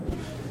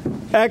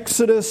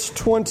Exodus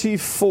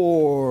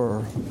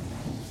 24.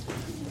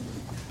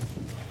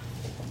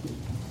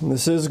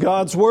 This is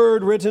God's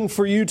word written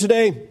for you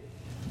today.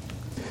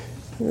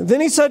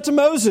 Then he said to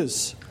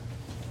Moses,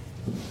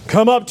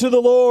 "Come up to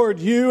the Lord,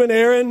 you and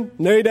Aaron,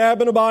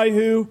 Nadab and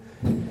Abihu,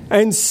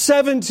 and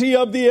 70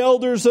 of the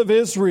elders of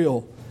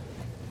Israel,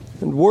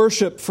 and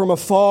worship from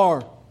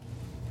afar.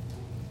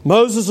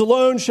 Moses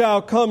alone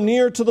shall come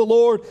near to the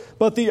Lord,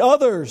 but the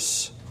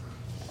others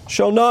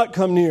shall not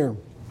come near,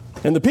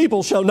 and the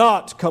people shall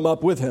not come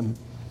up with him."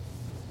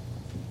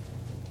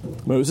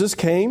 Moses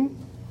came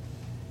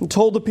and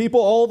told the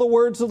people all the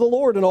words of the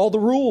Lord and all the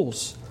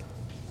rules.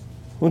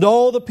 And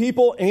all the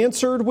people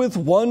answered with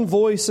one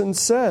voice and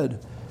said,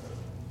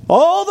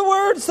 "All the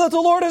words that the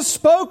Lord has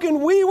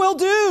spoken, we will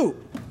do."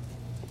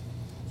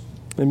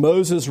 And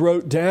Moses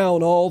wrote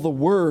down all the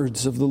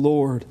words of the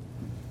Lord.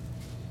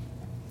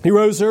 He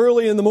rose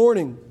early in the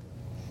morning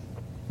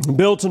and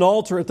built an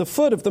altar at the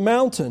foot of the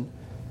mountain,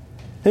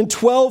 and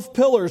 12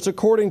 pillars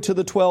according to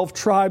the 12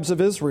 tribes of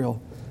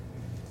Israel.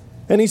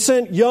 And he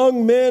sent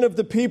young men of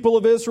the people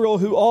of Israel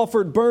who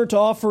offered burnt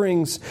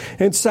offerings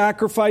and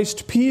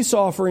sacrificed peace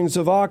offerings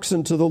of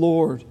oxen to the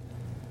Lord.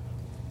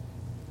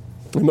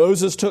 And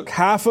Moses took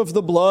half of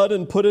the blood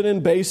and put it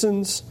in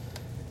basins,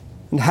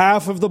 and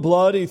half of the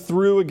blood he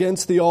threw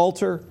against the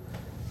altar.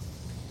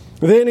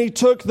 Then he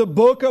took the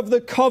book of the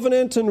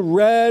covenant and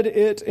read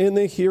it in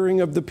the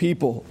hearing of the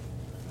people.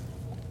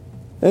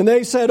 And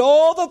they said,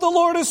 "All that the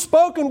Lord has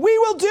spoken, we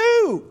will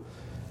do,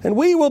 and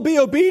we will be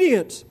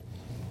obedient."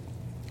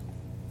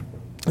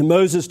 And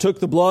Moses took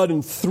the blood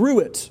and threw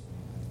it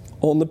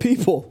on the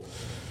people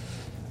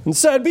and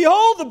said,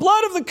 "Behold, the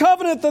blood of the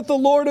covenant that the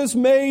Lord has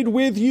made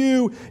with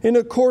you in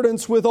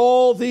accordance with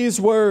all these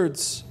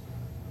words."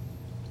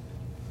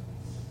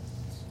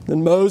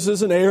 Then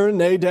Moses and Aaron,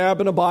 Nadab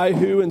and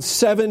Abihu, and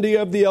 70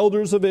 of the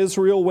elders of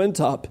Israel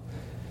went up.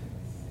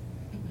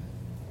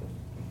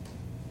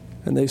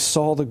 And they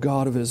saw the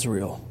God of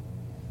Israel.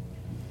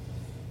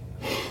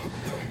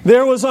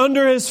 There was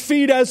under his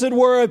feet, as it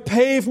were, a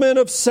pavement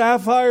of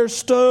sapphire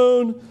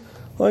stone,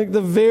 like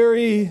the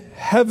very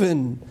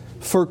heaven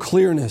for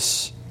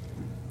clearness.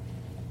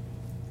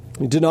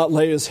 He did not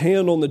lay his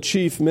hand on the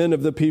chief men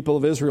of the people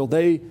of Israel.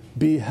 They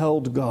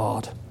beheld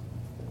God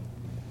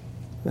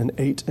and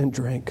ate and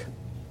drank.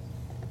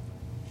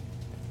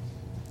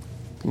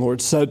 The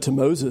Lord said to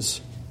Moses,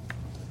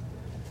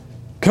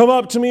 "Come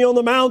up to me on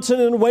the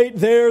mountain and wait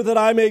there, that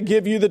I may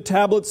give you the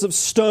tablets of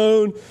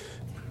stone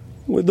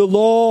with the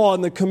law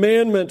and the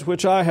commandment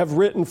which I have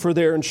written for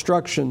their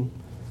instruction."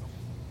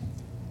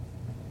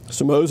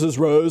 So Moses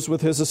rose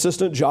with his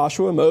assistant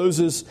Joshua.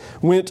 Moses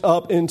went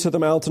up into the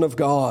mountain of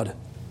God.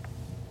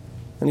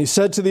 And he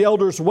said to the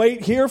elders,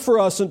 "Wait here for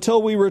us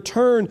until we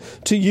return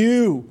to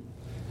you.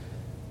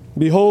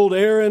 Behold,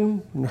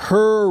 Aaron and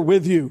Hur are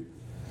with you.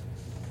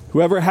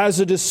 Whoever has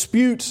a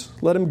dispute,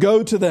 let him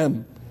go to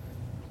them."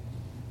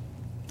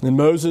 And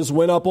Moses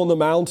went up on the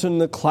mountain,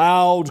 the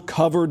cloud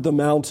covered the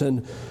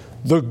mountain.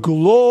 The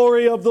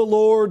glory of the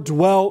Lord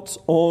dwelt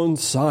on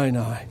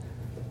Sinai.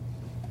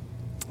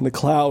 And the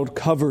cloud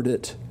covered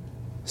it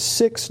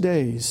 6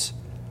 days.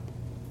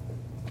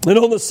 And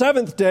on the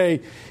 7th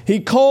day, he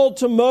called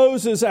to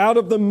Moses out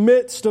of the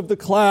midst of the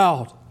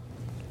cloud.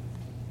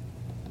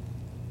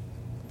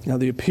 Now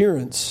the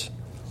appearance,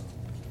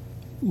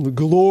 the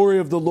glory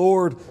of the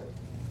Lord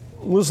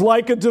was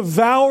like a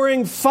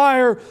devouring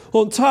fire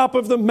on top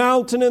of the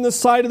mountain in the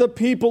sight of the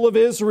people of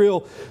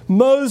Israel.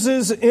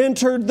 Moses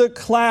entered the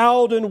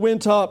cloud and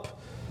went up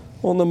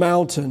on the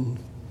mountain.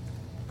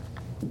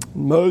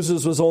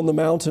 Moses was on the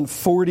mountain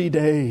 40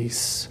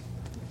 days,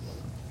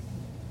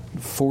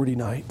 40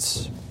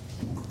 nights.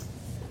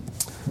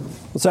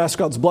 Let's ask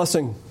God's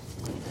blessing.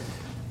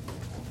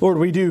 Lord,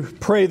 we do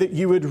pray that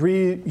you would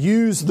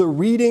use the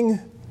reading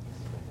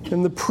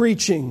and the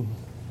preaching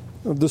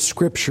of the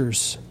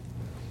Scriptures.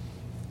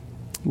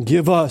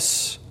 Give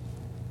us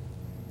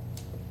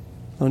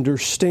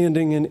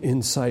understanding and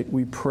insight,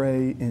 we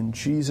pray in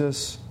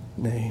Jesus'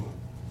 name.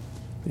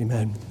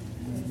 Amen.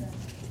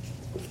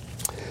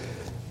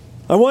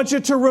 I want you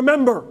to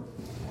remember,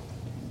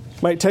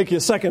 might take you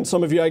a second,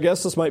 some of you, I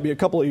guess, this might be a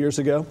couple of years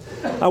ago.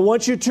 I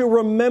want you to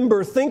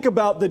remember, think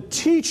about the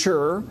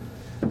teacher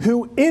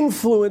who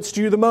influenced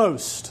you the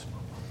most.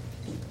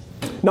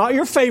 Not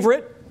your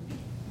favorite,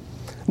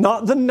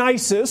 not the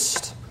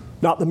nicest,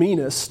 not the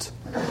meanest,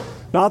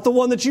 not the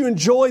one that you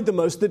enjoyed the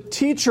most, the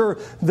teacher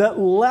that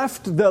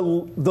left the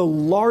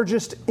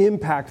largest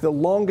impact, the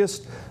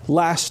longest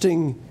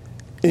lasting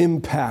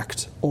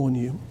impact on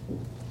you.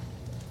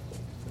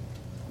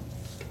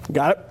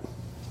 Got it?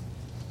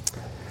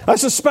 I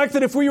suspect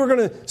that if we were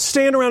going to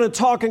stand around and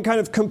talk and kind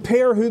of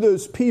compare who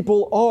those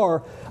people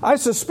are, I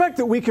suspect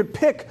that we could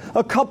pick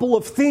a couple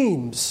of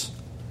themes.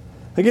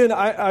 Again,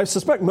 I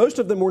suspect most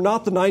of them were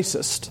not the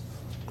nicest.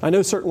 I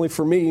know certainly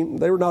for me,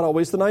 they were not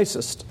always the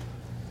nicest.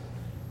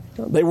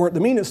 They weren't the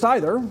meanest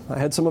either. I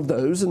had some of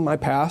those in my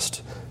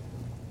past.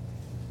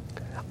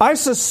 I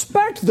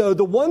suspect, though,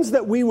 the ones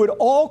that we would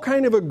all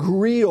kind of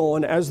agree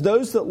on as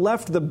those that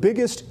left the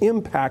biggest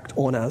impact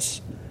on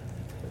us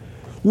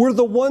were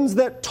the ones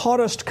that taught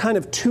us kind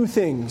of two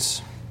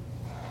things.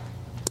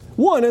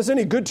 One, as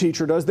any good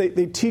teacher does, they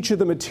teach you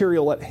the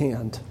material at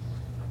hand.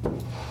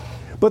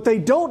 But they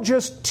don't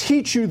just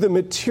teach you the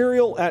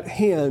material at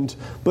hand,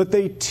 but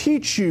they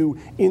teach you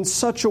in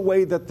such a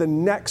way that the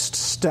next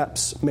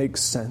steps make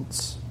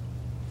sense.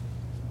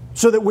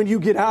 So that when you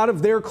get out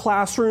of their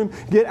classroom,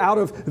 get out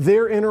of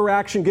their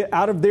interaction, get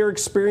out of their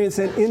experience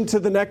and into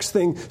the next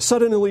thing,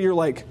 suddenly you're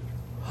like,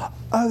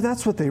 oh,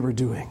 that's what they were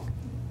doing.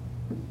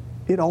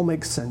 It all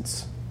makes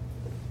sense.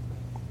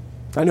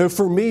 I know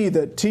for me,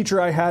 the teacher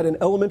I had in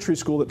elementary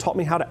school that taught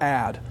me how to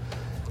add,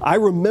 I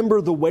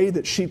remember the way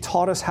that she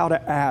taught us how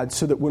to add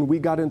so that when we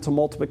got into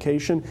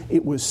multiplication,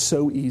 it was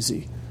so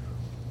easy.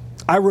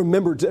 I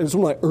remember, it was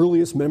one of my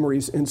earliest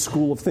memories in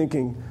school of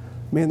thinking,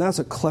 man, that's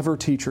a clever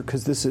teacher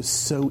because this is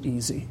so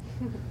easy.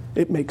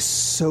 It makes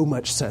so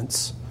much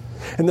sense.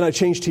 And then I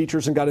changed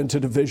teachers and got into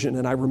division,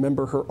 and I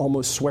remember her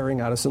almost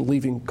swearing at us and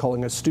leaving,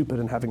 calling us stupid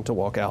and having to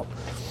walk out.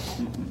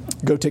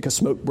 Go take a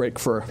smoke break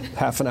for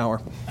half an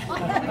hour.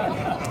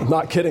 I'm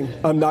not kidding.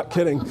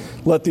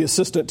 Let the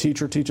assistant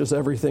teacher teach us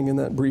everything in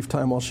that brief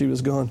time while she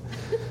was gone.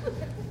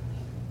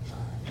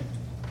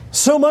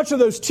 So much of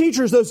those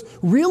teachers, those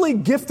really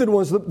gifted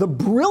ones, the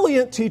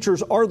brilliant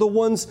teachers are the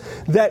ones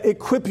that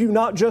equip you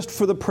not just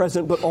for the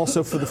present, but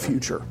also for the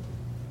future.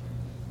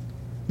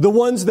 The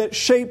ones that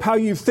shape how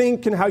you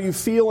think and how you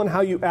feel and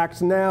how you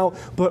act now,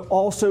 but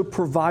also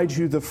provide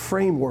you the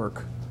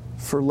framework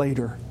for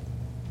later.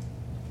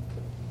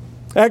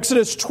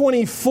 Exodus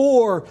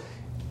 24, at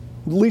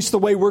least the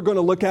way we're going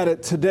to look at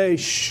it today,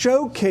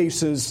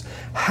 showcases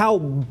how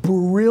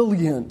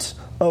brilliant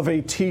of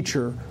a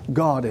teacher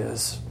God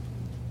is.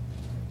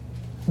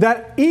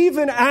 That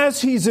even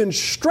as He's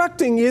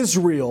instructing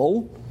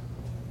Israel,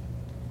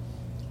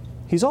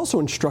 He's also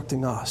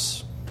instructing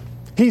us.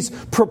 He's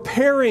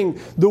preparing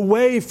the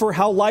way for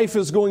how life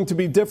is going to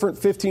be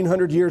different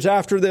 1,500 years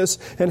after this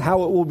and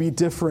how it will be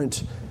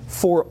different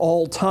for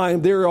all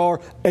time. There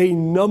are a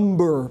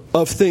number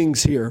of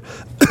things here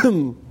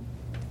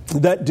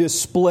that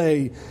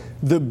display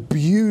the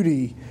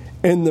beauty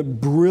and the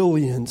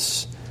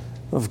brilliance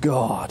of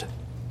God.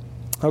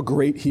 How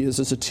great He is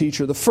as a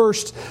teacher. The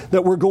first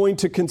that we're going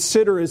to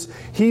consider is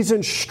He's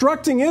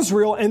instructing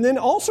Israel and then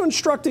also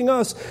instructing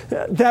us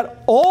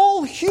that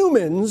all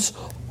humans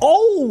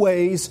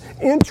always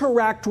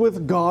interact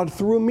with God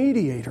through a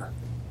mediator.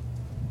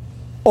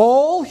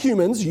 All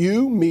humans,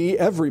 you, me,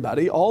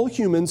 everybody, all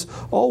humans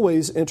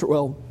always,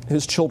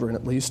 His children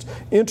at least,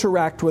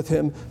 interact with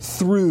Him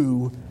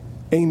through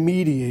a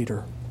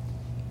mediator.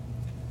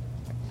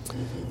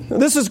 Now,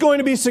 this is going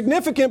to be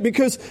significant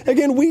because,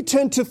 again, we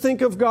tend to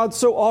think of God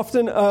so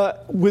often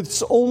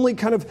with only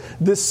kind of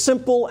the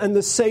simple and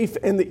the safe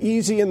and the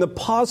easy and the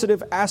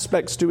positive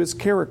aspects to His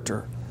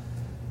character.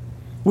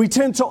 We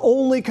tend to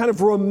only kind of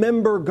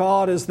remember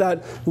God as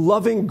that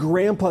loving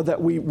grandpa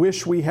that we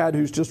wish we had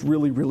who's just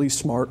really, really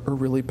smart or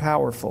really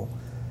powerful.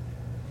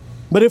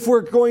 But if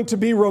we're going to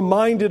be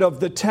reminded of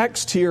the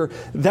text here,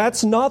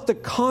 that's not the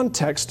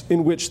context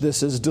in which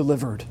this is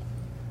delivered.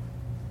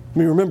 I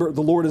mean, remember,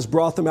 the Lord has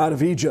brought them out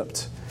of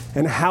Egypt.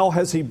 And how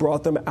has He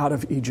brought them out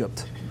of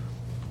Egypt?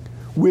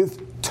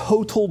 With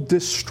total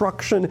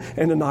destruction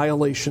and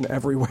annihilation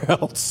everywhere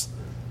else.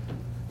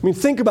 I mean,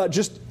 think about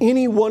just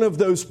any one of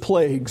those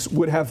plagues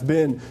would have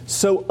been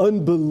so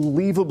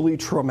unbelievably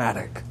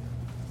traumatic,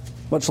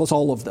 much less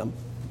all of them.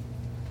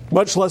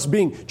 Much less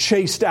being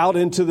chased out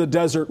into the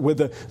desert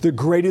with the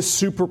greatest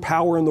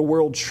superpower in the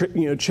world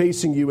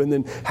chasing you and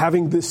then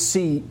having the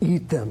sea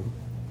eat them.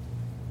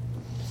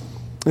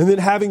 And then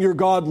having your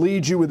God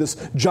lead you with this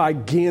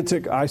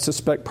gigantic, I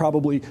suspect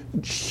probably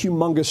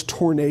humongous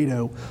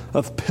tornado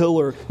of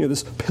pillar,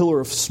 this pillar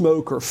of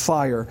smoke or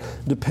fire,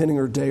 depending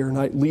on day or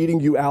night, leading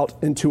you out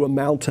into a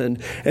mountain.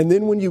 And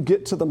then when you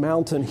get to the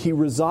mountain, He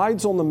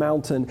resides on the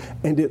mountain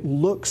and it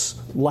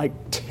looks like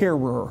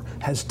terror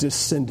has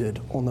descended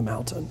on the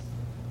mountain.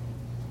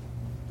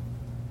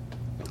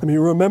 I mean,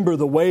 remember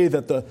the way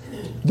that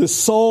the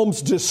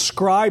Psalms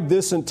describe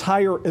this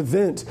entire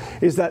event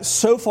is that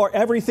so far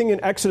everything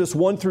in Exodus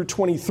 1 through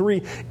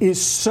 23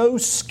 is so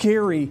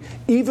scary,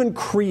 even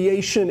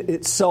creation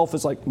itself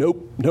is like,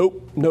 nope,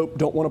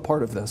 don't want a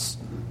part of this.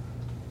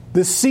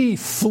 The sea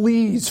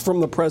flees from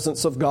the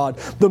presence of God.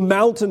 The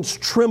mountains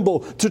tremble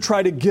to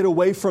try to get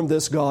away from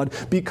this God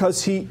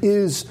because He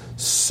is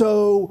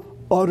so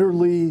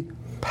utterly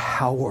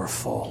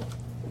powerful.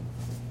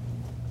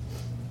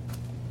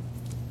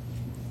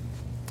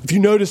 If you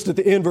noticed at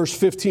the end, verse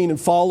 15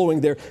 and following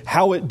there,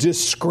 how it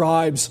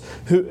describes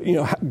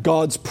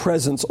God's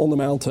presence on the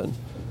mountain.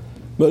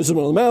 Moses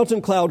went on the mountain,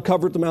 cloud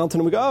covered the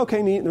mountain, and we go, oh,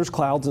 okay, neat, there's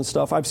clouds and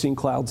stuff. I've seen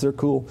clouds, they're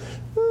cool.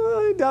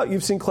 I doubt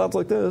you've seen clouds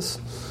like this.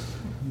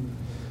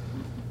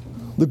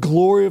 The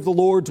glory of the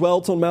Lord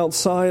dwelt on Mount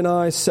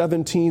Sinai,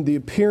 17. The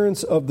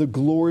appearance of the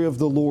glory of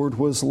the Lord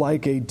was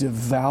like a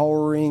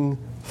devouring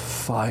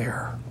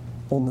fire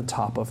on the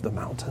top of the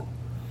mountain.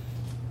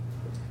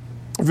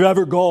 If you've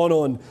ever gone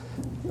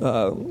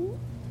on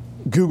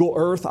Google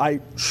Earth,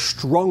 I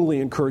strongly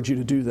encourage you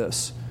to do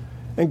this.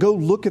 And go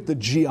look at the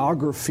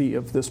geography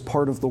of this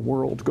part of the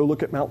world. Go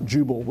look at Mount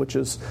Jubal, which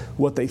is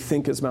what they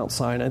think is Mount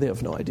Sinai. They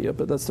have no idea,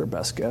 but that's their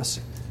best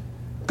guess.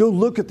 Go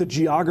look at the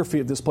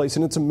geography of this place,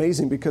 and it's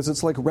amazing because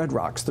it's like red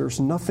rocks. There's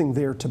nothing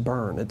there to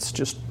burn. It's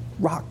just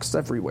rocks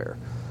everywhere,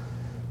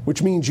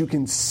 which means you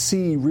can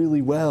see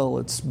really well.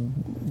 It's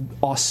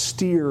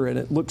austere, and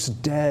it looks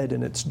dead,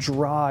 and it's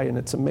dry, and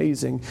it's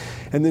amazing.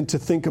 And then to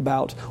think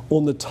about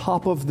on the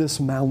top of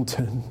this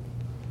mountain,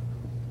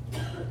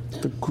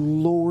 the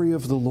glory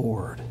of the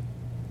Lord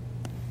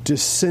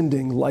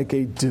descending like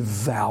a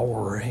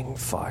devouring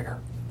fire.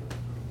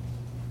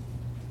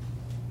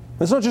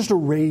 That's not just a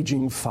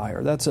raging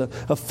fire. That's a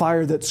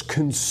fire that's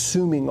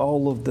consuming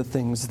all of the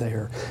things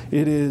there.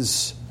 It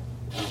is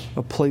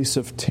a place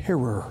of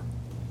terror.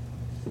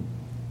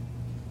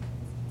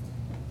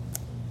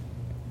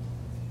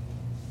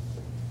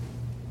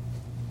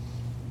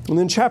 And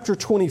then chapter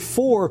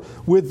 24,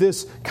 with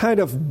this kind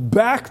of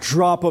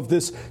backdrop of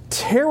this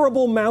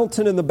terrible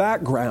mountain in the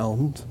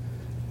background,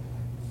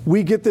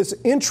 we get this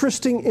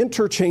interesting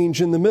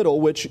interchange in the middle,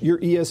 which your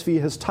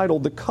ESV has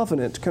titled The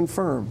Covenant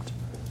Confirmed.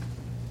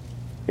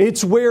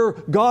 It's where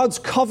God's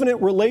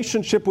covenant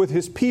relationship with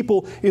His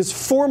people is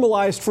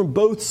formalized from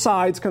both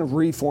sides, kind of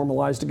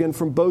reformalized again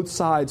from both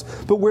sides,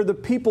 but where the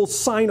people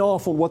sign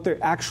off on what they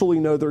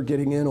actually know they're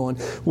getting in on,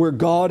 where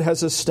God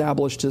has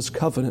established His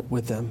covenant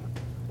with them.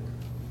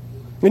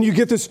 And you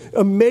get this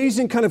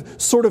amazing kind of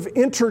sort of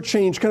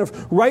interchange kind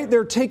of right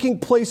there taking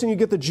place, and you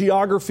get the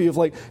geography of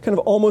like kind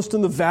of almost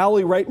in the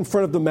valley right in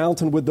front of the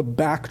mountain with the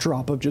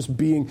backdrop of just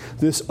being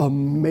this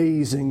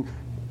amazing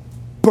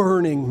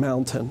burning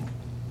mountain.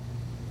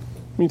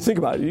 I mean, think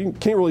about it. You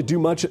can't really do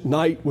much at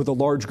night with a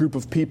large group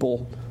of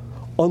people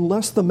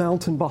unless the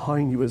mountain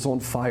behind you is on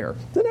fire.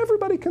 Then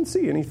everybody can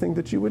see anything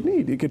that you would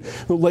need. You could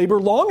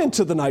labor long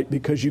into the night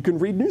because you can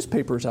read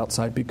newspapers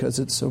outside because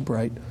it's so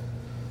bright.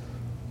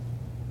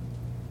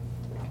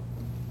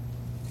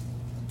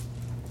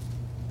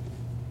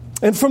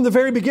 And from the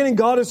very beginning,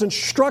 God is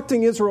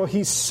instructing Israel.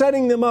 He's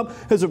setting them up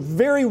as a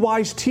very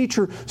wise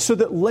teacher so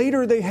that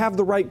later they have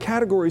the right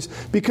categories,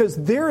 because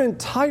their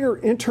entire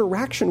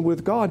interaction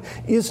with God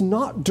is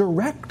not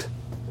direct.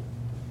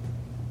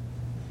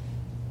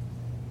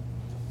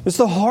 It's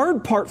the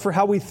hard part for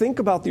how we think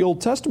about the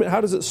Old Testament.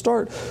 How does it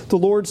start? The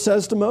Lord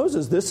says to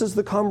Moses, this is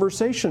the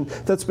conversation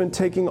that's been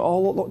taking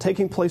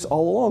place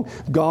all along.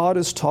 God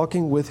is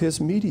talking with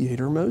His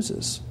mediator,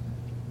 Moses.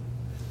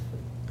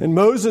 And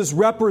Moses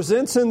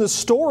represents in the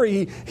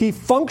story, he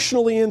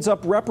functionally ends up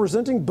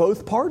representing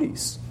both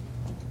parties.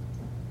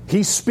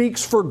 He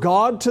speaks for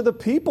God to the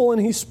people,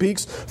 and he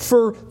speaks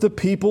for the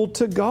people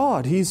to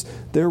God. He's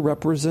their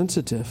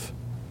representative.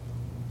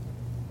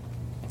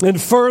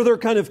 And further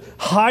kind of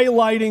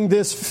highlighting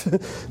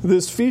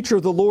this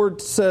feature, the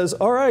Lord says,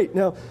 all right,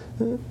 now,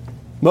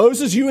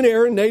 Moses, you and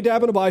Aaron,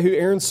 Nadab and Abihu,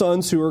 Aaron's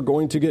sons, who are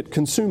going to get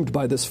consumed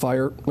by this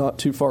fire not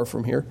too far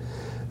from here,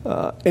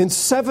 and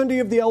 70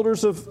 of the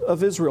elders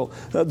of Israel,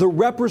 the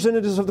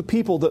representatives of the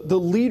people, the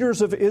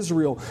leaders of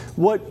Israel,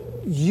 what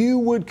you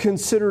would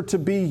consider to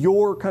be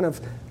your kind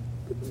of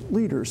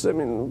leaders. I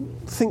mean,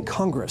 think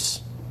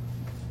Congress.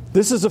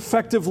 This is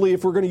effectively,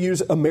 if we're going to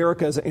use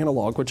America as an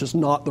analog, which is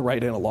not the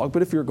right analog,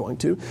 but if you're going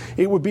to,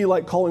 it would be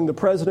like calling the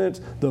president,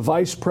 the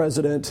vice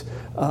president,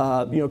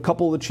 a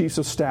couple of the chiefs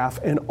of staff,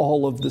 and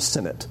all of the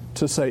Senate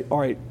to say, all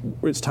right,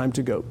 it's time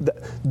to go.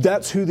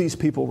 That's who these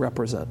people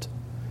represent.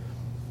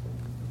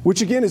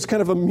 Which, again, is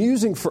kind of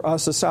amusing for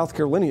us as South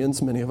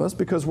Carolinians, many of us,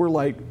 because we're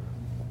like,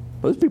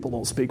 those people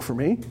don't speak for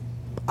me.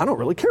 I don't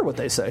really care what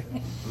they say.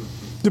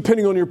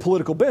 Depending on your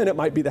political bent, it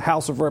might be the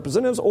House of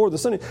Representatives or the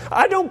Senate.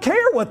 I don't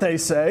care what they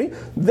say.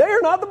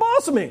 They're not the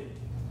boss of me.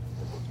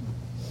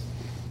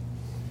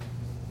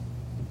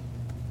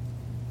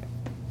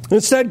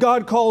 Instead,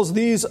 God calls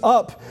these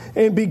up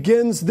and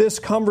begins this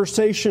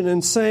conversation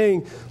and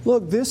saying,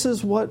 look, this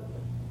is what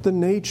the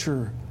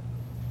nature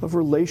of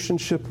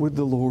relationship with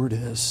the Lord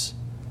is.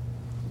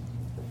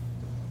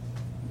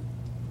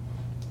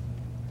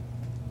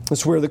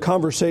 It's where the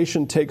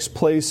conversation takes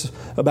place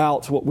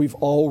about what we've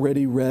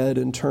already read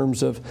in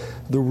terms of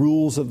the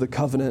rules of the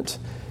covenant,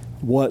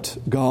 what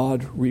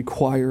God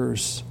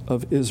requires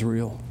of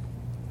Israel.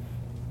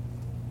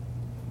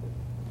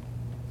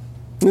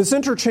 And this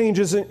interchange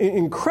is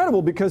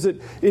incredible because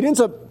it ends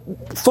up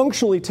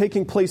functionally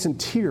taking place in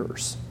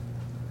tiers,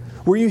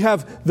 where you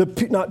have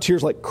not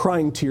tears like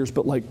crying tears,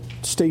 but like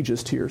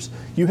stages tears.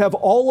 You have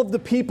all of the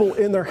people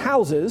in their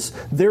houses,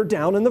 they're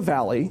down in the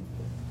valley.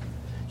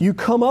 You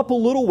come up a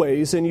little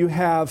ways and you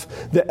have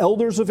the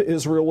elders of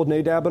Israel with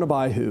Nadab and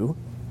Abihu,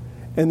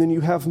 and then you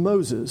have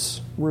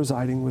Moses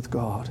residing with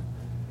God.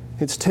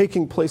 It's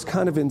taking place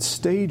kind of in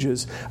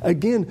stages,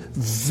 again,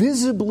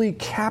 visibly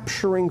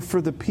capturing for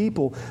the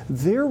people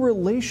their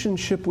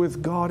relationship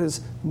with God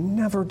is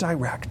never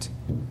direct.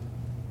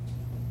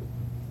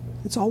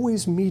 It's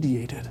always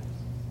mediated.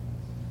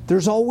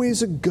 There's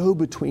always a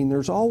go-between.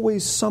 There's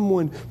always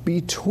someone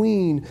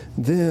between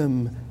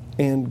them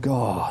and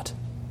God.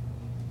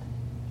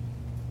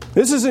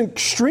 This is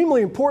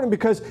extremely important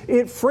because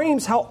it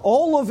frames how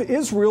all of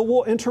Israel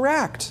will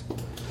interact.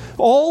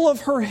 All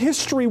of her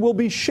history will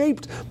be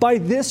shaped by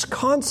this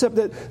concept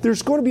that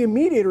there's going to be a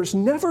mediator. It's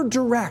never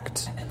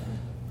direct.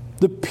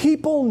 The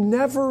people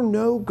never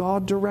know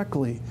God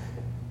directly.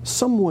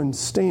 Someone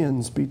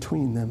stands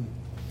between them.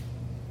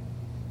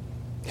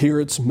 Here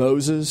it's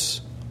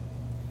Moses.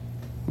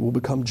 It will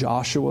become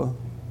Joshua.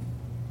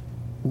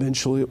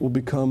 Eventually it will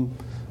become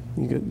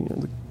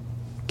the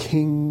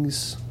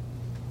kings.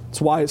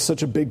 That's why it's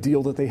such a big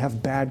deal that they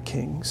have bad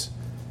kings.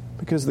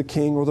 Because the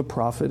king or the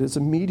prophet is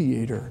a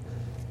mediator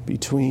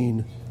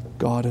between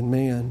God and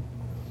man.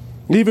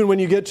 Even when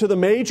you get to the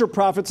major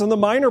prophets and the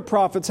minor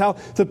prophets, how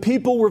the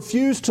people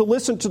refuse to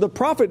listen to the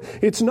prophet,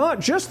 it's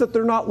not just that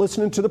they're not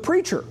listening to the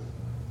preacher.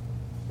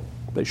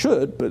 They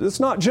should, but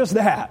it's not just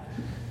that.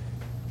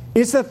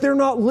 It's that they're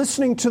not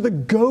listening to the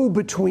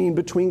go-between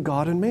between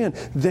God and man.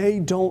 They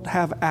don't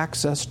have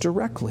access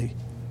directly.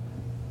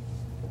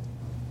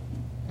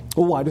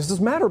 Well, why does this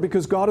matter?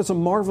 Because God is a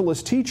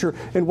marvelous teacher,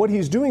 and what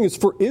He's doing is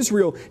for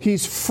Israel,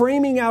 He's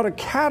framing out a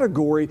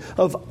category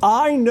of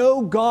I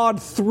know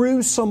God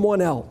through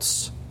someone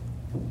else.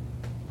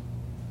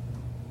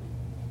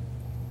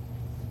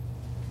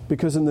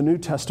 Because in the New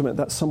Testament,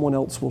 that someone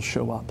else will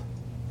show up.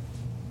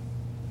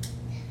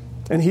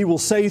 And He will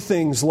say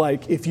things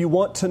like, if you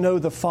want to know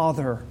the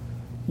Father,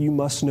 you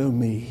must know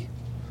me.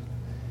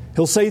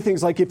 He'll say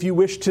things like, if you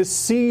wish to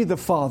see the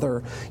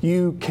Father,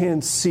 you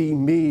can see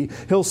me.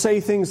 He'll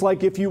say things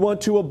like, if you want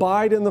to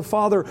abide in the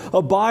Father,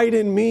 abide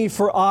in me,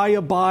 for I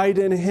abide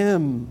in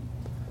Him.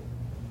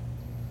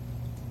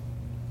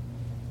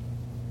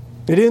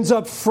 It ends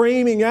up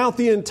framing out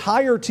the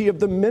entirety of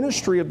the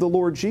ministry of the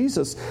Lord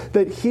Jesus,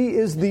 that He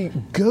is the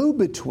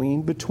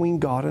go-between between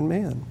God and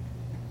man.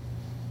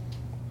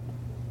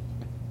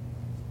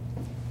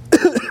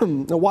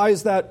 Now, why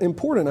is that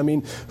important? I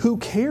mean, who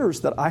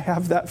cares that I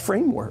have that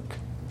framework?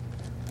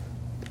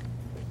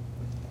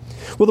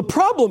 Well, the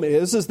problem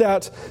is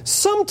that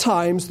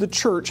sometimes the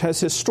church has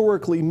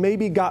historically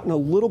maybe gotten a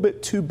little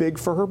bit too big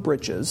for her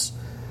britches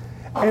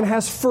and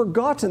has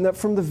forgotten that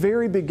from the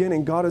very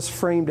beginning, God has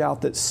framed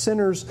out that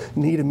sinners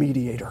need a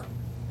mediator.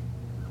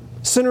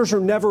 Sinners are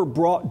never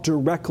brought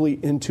directly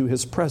into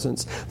His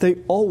presence. They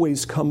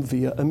always come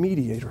via a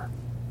mediator.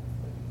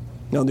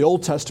 Now, in the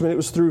Old Testament, it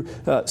was through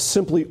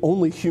simply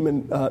only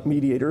human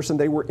mediators, and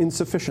they were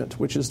insufficient,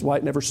 which is why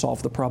it never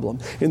solved the problem.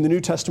 In the New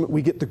Testament,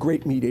 we get the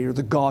great mediator,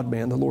 the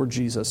God-man, the Lord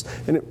Jesus,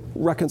 and it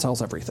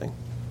reconciles everything.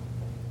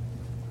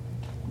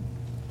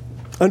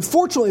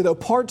 Unfortunately, though,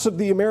 parts of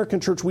the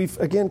American church, we've,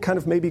 again, kind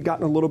of maybe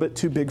gotten a little bit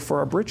too big for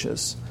our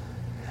britches.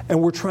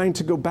 And we're trying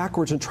to go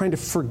backwards and trying to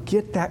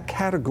forget that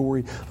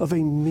category of a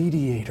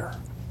mediator.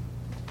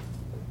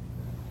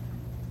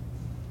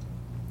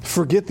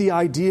 Forget the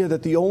idea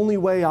that the only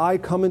way I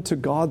come into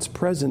God's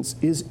presence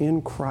is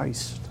in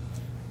Christ.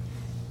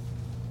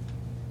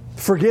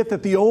 Forget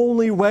that the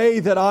only way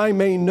that I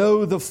may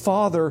know the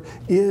Father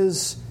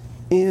is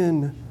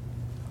in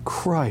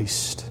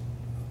Christ.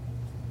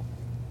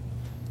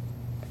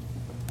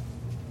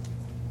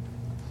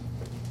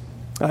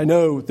 I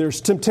know there's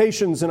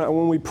temptations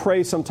when we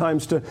pray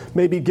sometimes to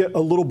maybe get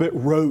a little bit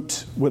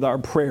rote with our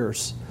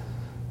prayers.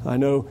 I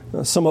know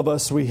some of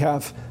us, we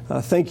have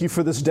thank you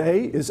for this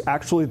day is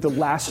actually the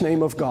last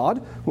name of God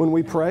when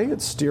we pray.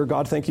 It's dear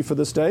God, thank you for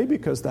this day,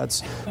 because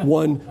that's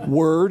one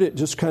word. It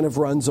just kind of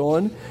runs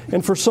on.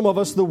 And for some of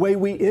us, the way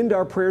we end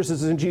our prayers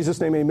is in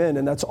Jesus' name, amen.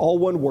 And that's all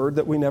one word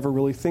that we never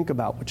really think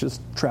about, which is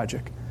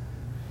tragic.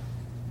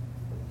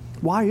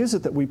 Why is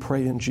it that we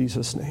pray in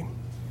Jesus' name?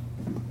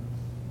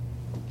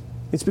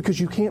 It's because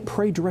you can't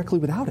pray directly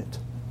without it.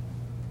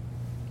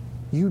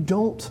 You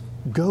don't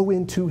go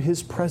into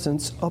His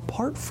presence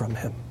apart from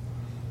Him.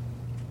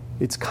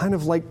 It's kind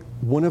of like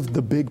one of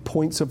the big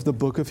points of the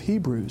book of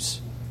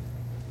Hebrews.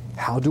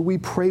 How do we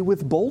pray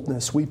with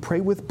boldness? We pray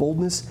with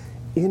boldness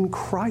in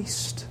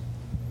Christ.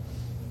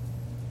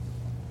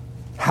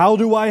 How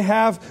do I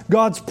have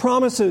God's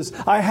promises?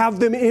 I have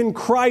them in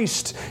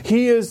Christ.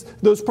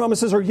 Those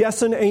promises are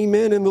yes and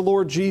amen in the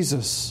Lord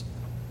Jesus.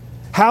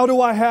 How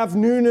do I have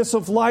newness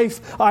of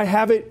life? I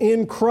have it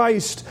in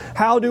Christ.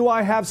 How do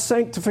I have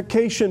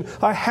sanctification?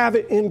 I have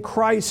it in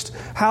Christ.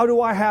 How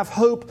do I have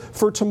hope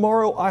for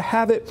tomorrow? I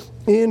have it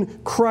in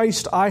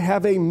Christ. I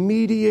have a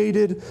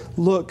mediated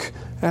look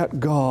at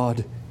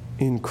God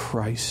in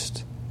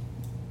Christ.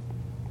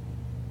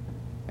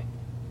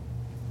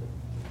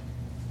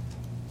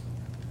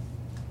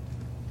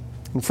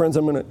 And friends,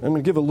 I'm going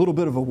to give a little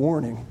bit of a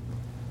warning.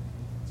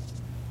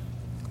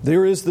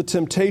 There is the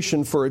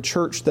temptation for a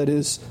church that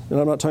is, and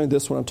I'm not talking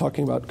this one, I'm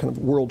talking about kind of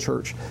world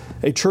church,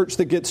 a church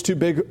that gets too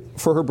big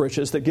for her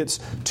britches, that gets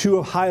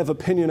too high of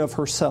opinion of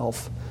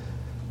herself,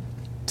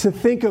 to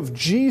think of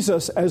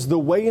Jesus as the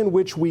way in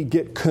which we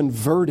get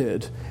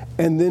converted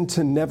and then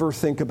to never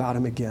think about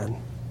Him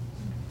again.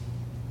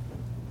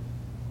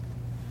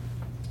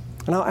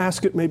 And I'll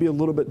ask it maybe a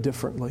little bit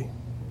differently.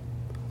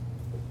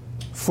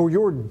 For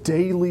your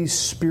daily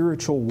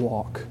spiritual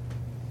walk,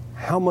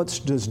 how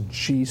much does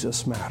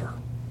Jesus matter?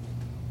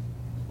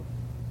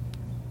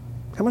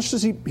 How much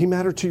does he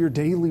matter to your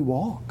daily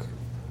walk?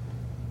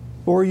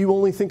 Or are you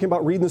only thinking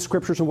about reading the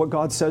Scriptures and what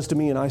God says to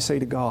me and I say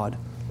to God?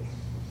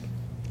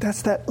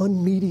 That's that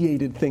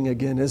unmediated thing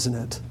again, isn't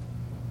it?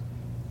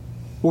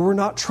 Where we're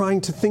not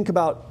trying to think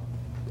about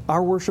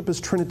our worship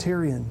as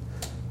Trinitarian.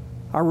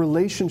 Our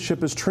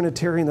relationship is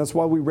Trinitarian. That's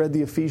why we read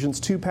the Ephesians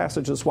 2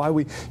 passage. That's why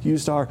we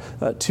used our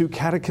 2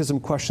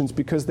 catechism questions,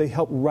 because they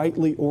help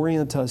rightly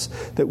orient us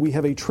that we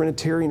have a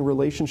Trinitarian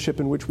relationship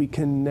in which we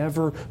can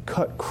never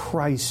cut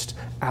Christ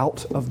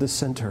out of the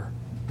center.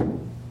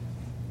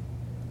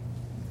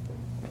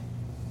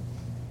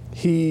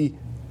 He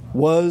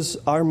was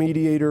our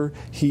mediator,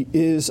 He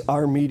is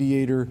our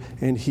mediator,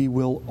 and He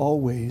will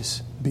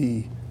always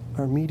be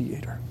our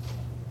mediator.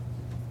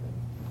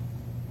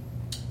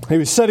 He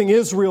was setting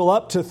Israel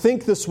up to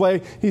think this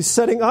way. He's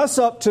setting us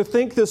up to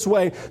think this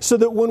way so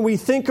that when we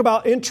think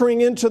about entering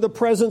into the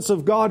presence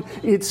of God,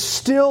 it's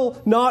still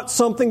not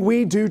something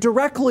we do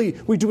directly.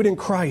 We do it in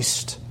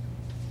Christ.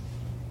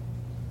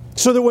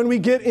 So that when we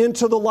get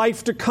into the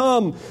life to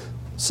come,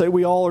 say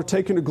we all are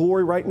taken to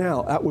glory right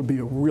now, that would be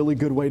a really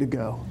good way to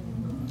go.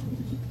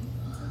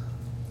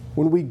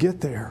 When we get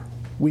there,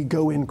 we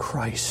go in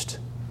Christ.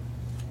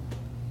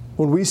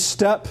 When we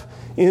step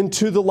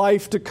into the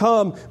life to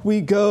come,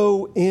 we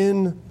go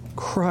in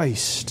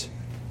Christ,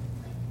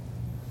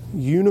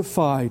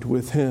 unified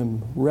with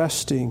Him,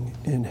 resting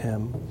in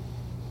Him,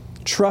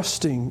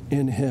 trusting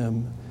in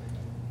Him,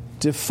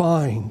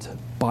 defined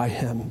by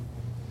Him.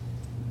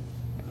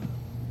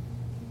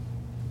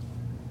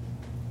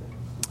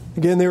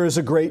 Again, there is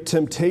a great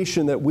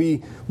temptation that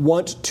we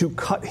want to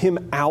cut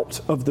Him out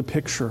of the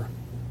picture.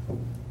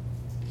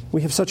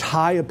 We have such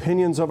high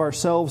opinions of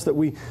ourselves that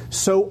we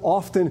so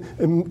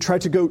often try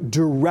to go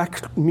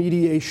direct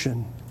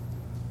mediation.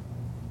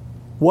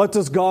 What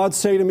does God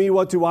say to me?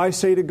 What do I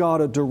say to God?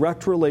 A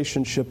direct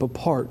relationship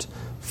apart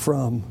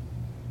from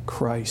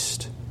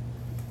Christ.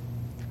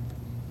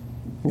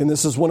 And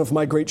this is one of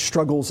my great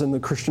struggles in the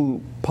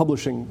Christian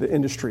publishing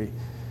industry.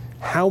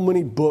 How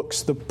many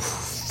books, the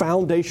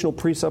foundational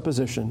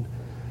presupposition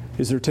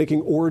is they're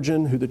taking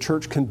Origen, who the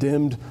church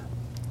condemned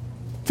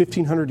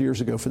 1,500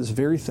 years ago for this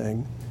very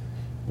thing,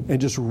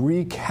 and just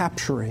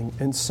recapturing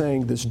and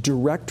saying this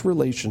direct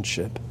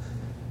relationship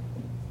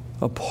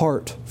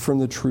apart from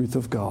the truth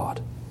of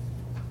God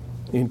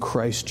in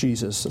Christ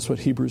Jesus. That's what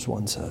Hebrews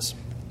 1 says.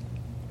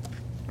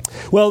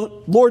 Well,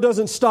 the Lord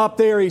doesn't stop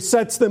there. He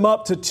sets them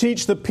up to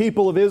teach the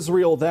people of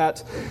Israel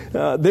that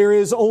there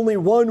is only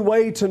one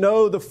way to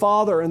know the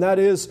Father, and that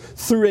is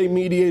through a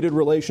mediated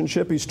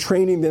relationship. He's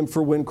training them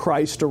for when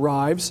Christ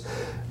arrives.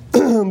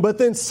 But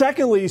then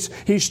secondly,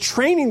 He's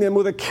training them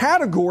with a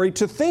category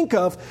to think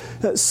of.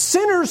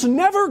 Sinners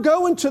never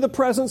go into the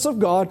presence of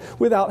God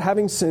without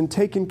having sin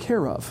taken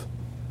care of.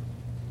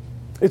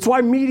 It's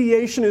why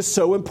mediation is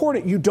so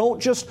important. You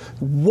don't just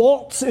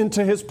waltz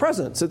into His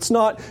presence. It's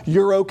not,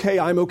 you're okay,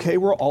 I'm okay,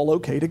 we're all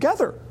okay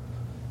together.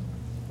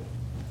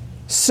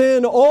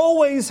 Sin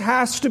always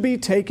has to be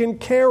taken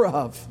care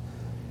of.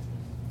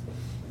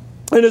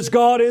 And as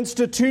God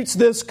institutes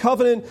this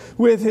covenant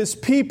with His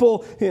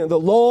people, the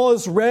law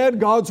is read,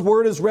 God's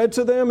word is read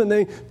to them, and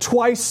they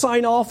twice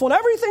sign off on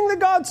everything that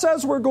God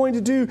says we're going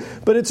to do.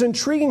 But it's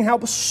intriguing how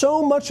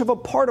so much of a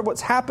part of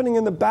what's happening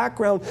in the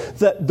background,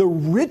 that the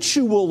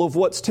ritual of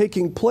what's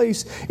taking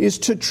place is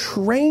to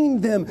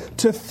train them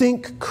to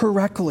think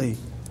correctly.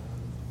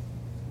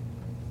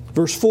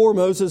 Verse 4,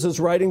 Moses is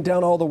writing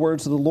down all the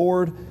words of the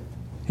Lord.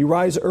 He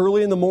rises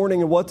early in the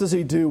morning, and what does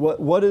he do?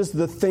 What is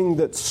the thing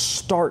that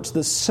starts,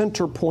 the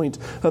center point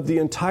of the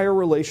entire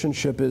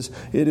relationship is?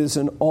 It is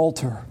an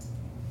altar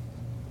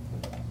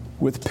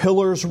with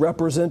pillars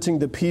representing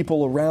the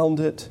people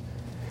around it.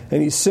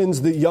 And he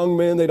sends the young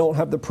men. They don't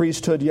have the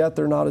priesthood yet.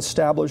 They're not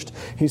established.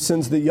 He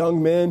sends the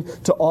young men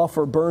to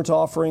offer burnt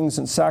offerings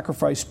and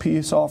sacrifice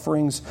peace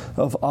offerings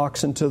of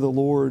oxen to the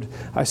Lord.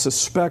 I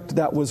suspect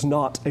that was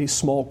not a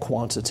small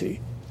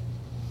quantity.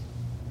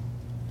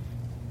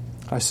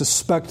 I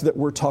suspect that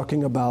we're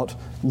talking about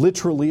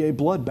literally a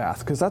bloodbath,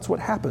 because that's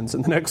what happens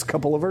in the next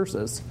couple of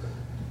verses.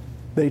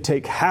 They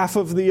take half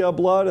of the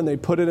blood and they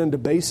put it into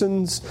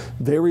basins,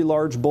 very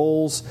large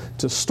bowls,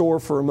 to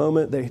store for a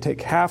moment. They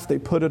take half, they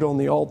put it on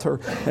the altar,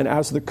 and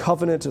as the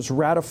covenant is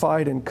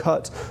ratified and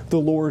cut, the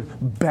Lord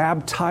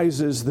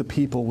baptizes the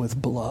people with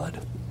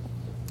blood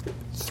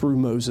through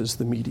Moses,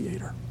 the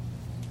mediator.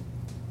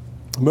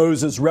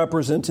 Moses,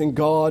 representing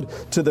God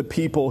to the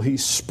people, he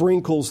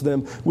sprinkles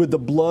them with the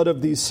blood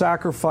of these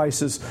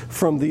sacrifices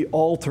from the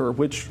altar,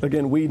 which,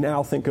 again, we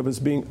now think of as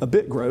being a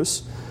bit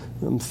gross.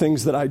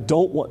 Things that I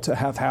don't want to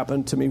have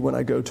happen to me when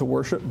I go to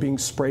worship, being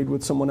sprayed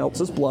with someone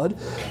else's blood.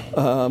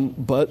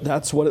 But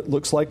that's what it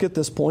looks like at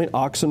this point,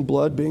 oxen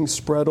blood being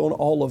spread on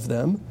all of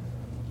them.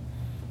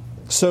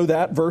 So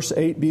that, verse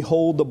 8,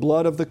 behold the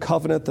blood of the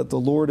covenant that the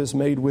Lord has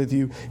made with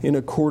you in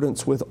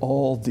accordance with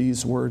all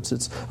these words.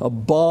 It's a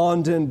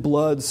bond in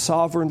blood,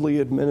 sovereignly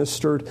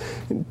administered,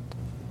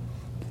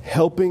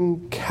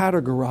 helping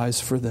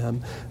categorize for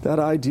them that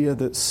idea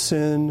that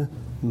sin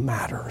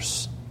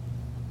matters.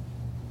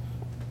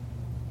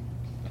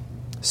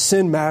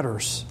 Sin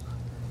matters.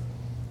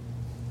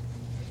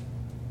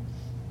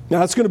 Now,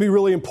 that's going to be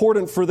really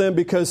important for them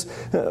because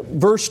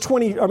chapter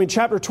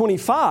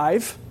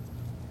 25,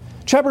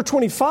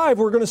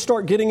 we're going to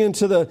start getting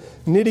into the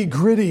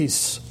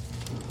nitty-gritties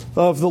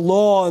of the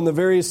law and the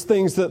various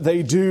things that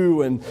they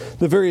do and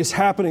the various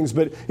happenings.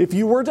 But if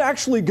you were to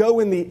actually go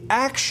in the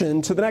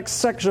action to the next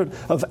section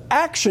of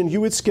action,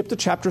 you would skip to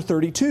chapter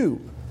 32,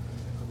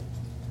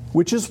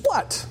 which is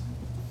what?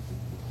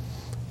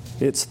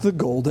 It's the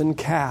golden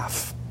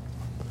calf.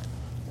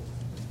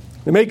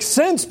 It makes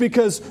sense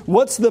because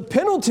what's the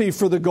penalty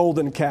for the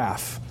golden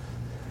calf?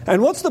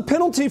 And what's the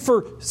penalty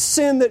for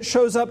sin that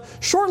shows up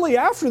shortly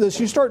after this?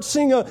 You start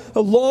seeing a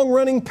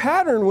long-running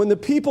pattern. When the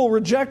people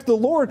reject the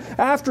Lord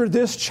after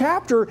this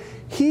chapter,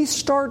 He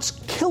starts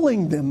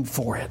killing them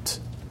for it.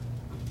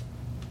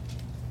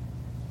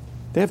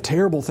 They have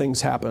terrible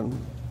things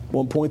happen. At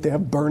one point, they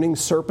have burning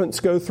serpents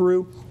go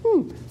through.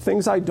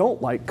 Things I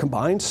don't like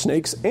combined,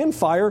 snakes and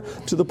fire,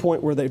 to the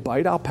point where they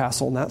bite. I'll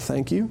pass on that,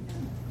 thank you.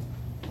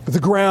 The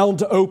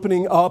ground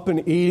opening up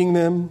and eating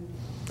them.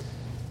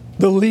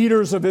 The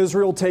leaders of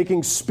Israel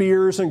taking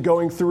spears and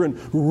going through and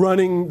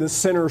running the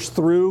sinners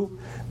through.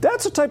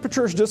 That's a type of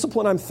church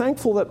discipline I'm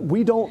thankful that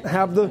we don't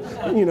have the,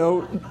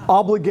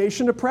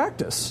 obligation to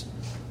practice.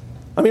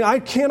 I mean, I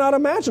cannot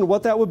imagine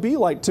what that would be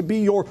like, to be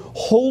your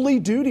holy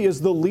duty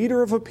as the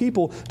leader of a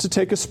people to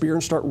take a spear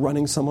and start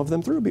running some of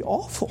them through. It would be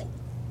awful.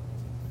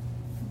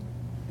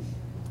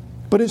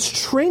 But it's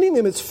training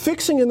them, it's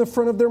fixing in the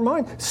front of their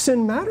mind.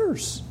 Sin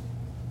matters.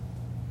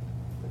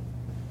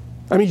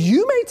 I mean,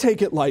 you may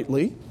take it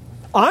lightly.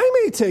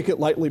 I may take it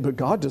lightly, but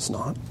God does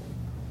not.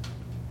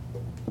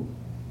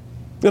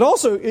 It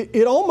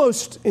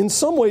almost, in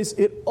some ways,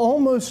 it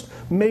almost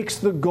makes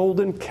the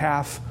golden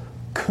calf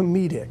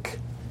comedic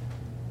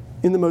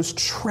in the most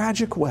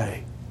tragic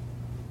way.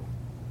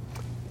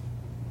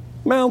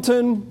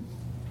 Mountain,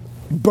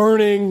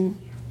 burning,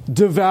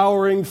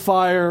 devouring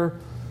fire.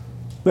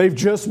 They've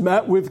just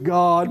met with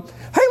God.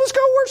 Hey, let's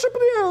go worship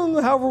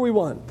Him however we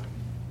want.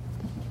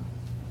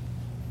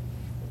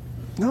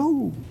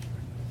 No.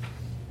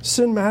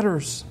 Sin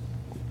matters.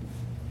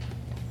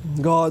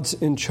 God's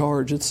in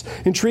charge. It's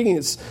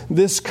intriguing.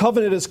 This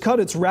covenant is cut.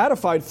 It's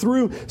ratified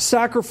through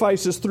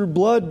sacrifices, through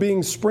blood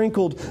being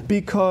sprinkled,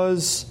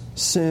 because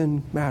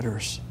sin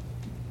matters.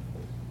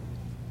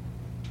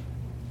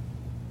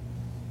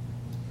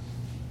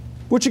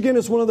 Which again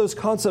is one of those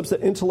concepts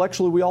that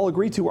intellectually we all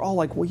agree to. We're all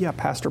like, well, yeah,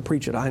 Pastor,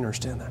 preach it. I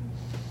understand that.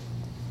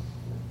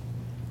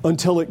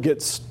 Until it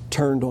gets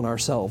turned on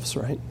ourselves,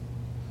 right?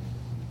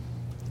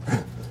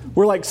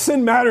 We're like,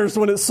 sin matters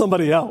when it's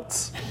somebody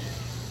else.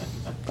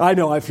 I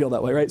know I feel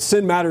that way, right?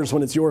 Sin matters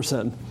when it's your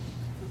sin.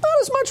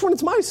 Not as much when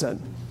it's my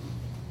sin.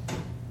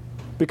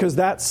 Because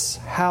that's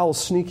how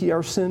sneaky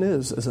our sin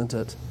is, isn't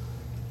it?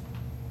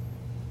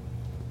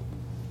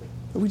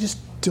 We just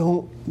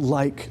don't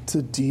like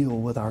to deal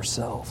with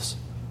ourselves.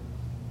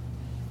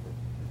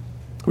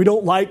 We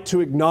don't like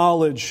to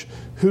acknowledge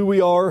who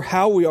we are,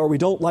 how we are. We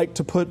don't like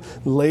to put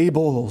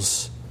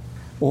labels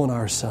on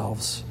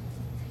ourselves.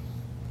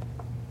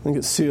 I think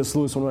it's C.S.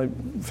 Lewis, one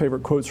of my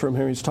favorite quotes from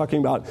him. He's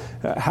talking about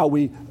how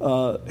we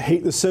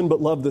hate the sin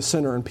but love the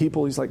sinner. And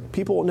he's like,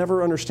 people will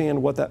never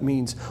understand what that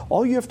means.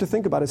 All you have to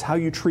think about is how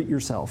you treat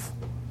yourself.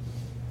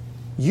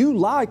 You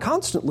lie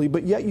constantly,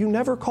 but yet you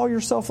never call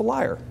yourself a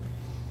liar.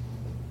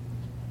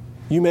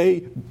 You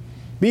may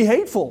be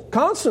hateful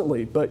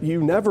constantly, but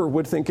you never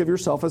would think of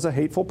yourself as a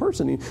hateful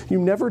person. You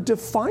never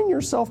define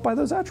yourself by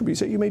those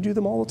attributes, yet you may do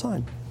them all the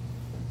time.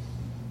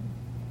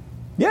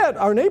 Yeah,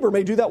 our neighbor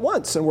may do that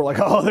once, and we're like,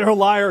 oh, they're a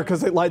liar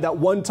because they lied that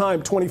one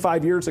time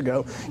 25 years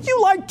ago.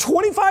 You lied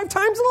 25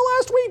 times in the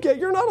last week, yet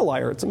you're not a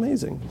liar. It's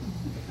amazing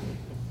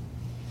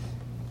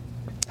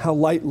how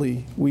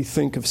lightly we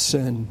think of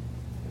sin.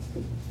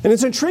 And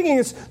it's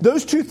intriguing.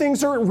 Those two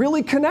things are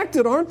really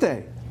connected, aren't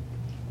they?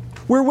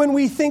 Where when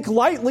we think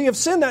lightly of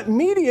sin, that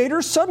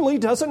mediator suddenly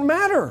doesn't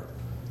matter.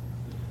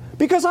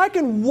 Because I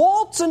can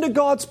waltz into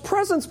God's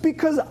presence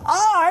because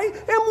I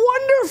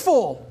am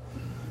wonderful.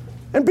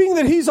 And being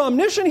that He's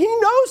omniscient, He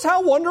knows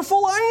how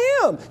wonderful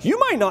I am. You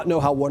might not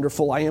know how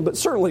wonderful I am, but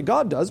certainly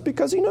God does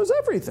because He knows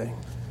everything.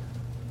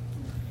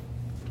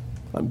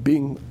 I'm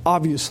being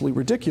obviously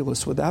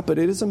ridiculous with that, but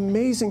it is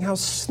amazing how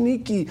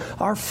sneaky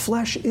our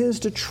flesh is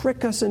to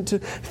trick us into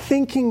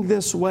thinking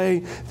this way,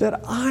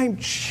 that I'm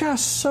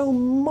just so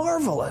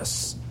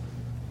marvelous.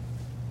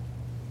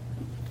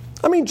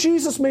 I mean,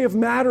 Jesus may have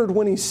mattered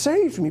when He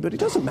saved me, but He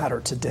doesn't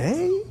matter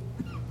today.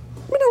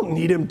 We don't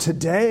need Him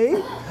today.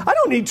 I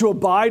don't need to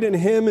abide in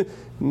Him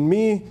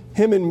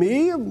and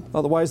me.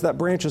 Otherwise, that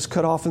branch is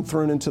cut off and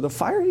thrown into the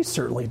fire. He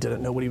certainly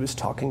didn't know what He was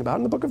talking about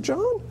in the book of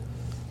John.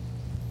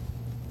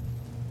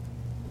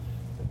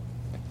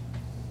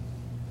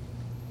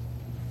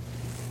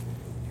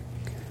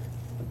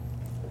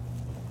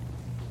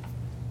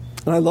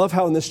 And I love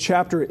how in this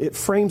chapter it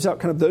frames out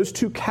kind of those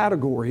two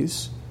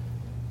categories,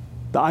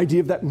 the idea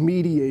of that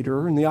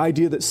mediator and the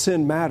idea that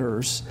sin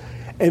matters.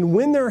 And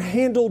when they're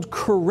handled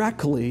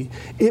correctly,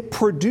 it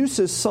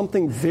produces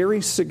something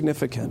very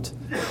significant.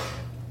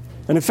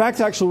 And in fact,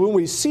 actually, when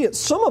we see it,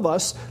 some of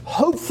us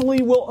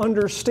hopefully will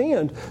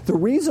understand the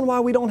reason why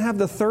we don't have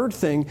the third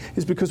thing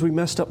is because we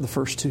messed up the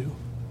first two.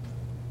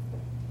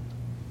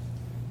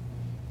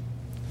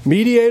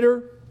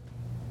 Mediator,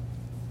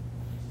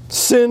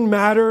 sin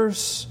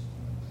matters.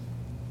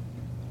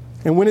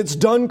 And when it's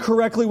done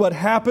correctly, what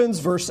happens?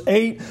 Verse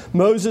 8,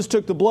 Moses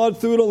took the blood,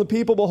 threw it on the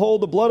people.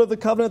 Behold, the blood of the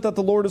covenant that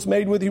the Lord has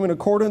made with you in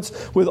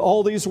accordance with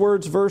all these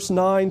words. Verse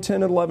 9,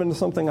 10, and 11 is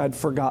something I'd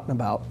forgotten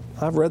about.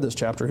 I've read this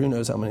chapter who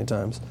knows how many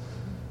times.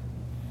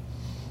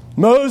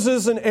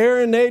 Moses and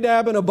Aaron,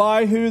 Nadab and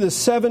Abihu, the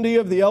 70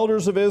 of the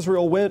elders of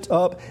Israel went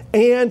up,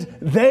 and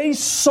they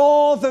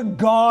saw the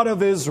God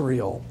of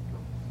Israel.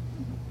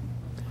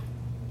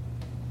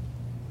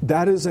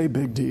 That is a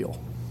big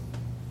deal.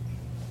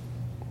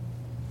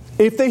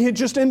 If they had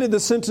just ended the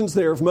sentence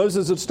there, if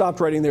Moses had stopped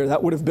writing there,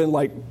 that would have been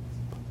like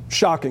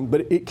shocking.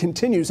 But it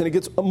continues and it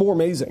gets more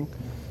amazing.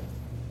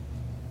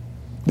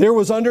 There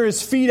was under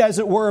his feet, as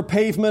it were, a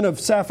pavement of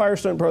sapphire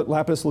stone,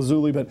 lapis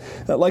lazuli, but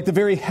like the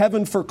very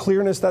heaven for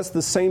clearness. That's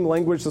the same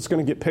language that's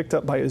going to get picked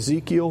up by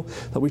Ezekiel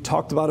that we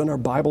talked about in our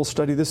Bible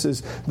study. This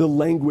is the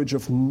language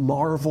of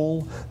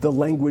marvel, the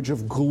language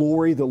of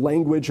glory, the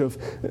language of,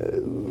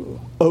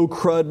 oh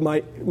crud,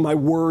 my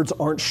words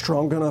aren't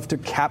strong enough to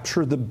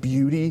capture the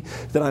beauty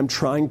that I'm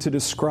trying to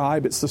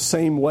describe. It's the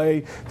same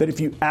way that if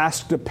you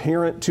asked a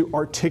parent to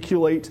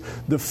articulate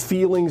the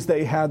feelings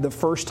they had the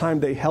first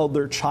time they held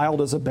their child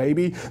as a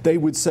baby, they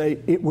would say,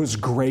 it was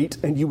great,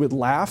 and you would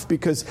laugh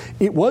because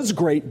it was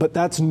great, but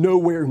that's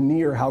nowhere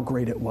near how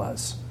great it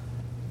was.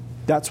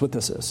 That's what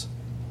this is.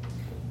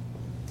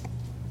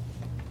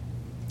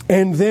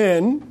 And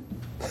then,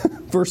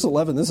 verse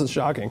 11, this is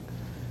shocking.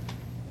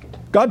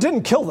 God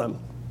didn't kill them.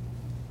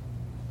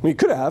 I mean, he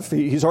could have.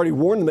 He's already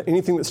warned them that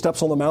anything that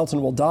steps on the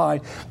mountain will die.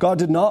 God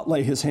did not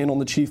lay his hand on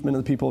the chief men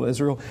of the people of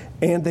Israel,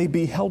 and they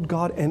beheld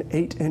God and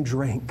ate and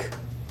drank.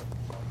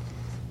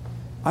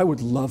 I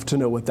would love to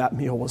know what that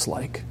meal was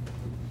like.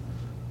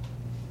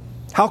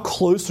 How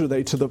close are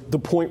they to the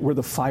point where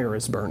the fire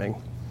is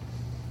burning?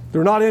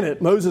 They're not in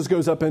it. Moses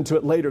goes up into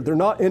it later. They're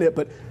not in it,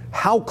 but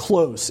how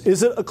close?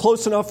 Is it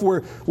close enough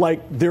where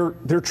like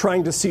they're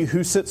trying to see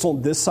who sits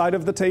on this side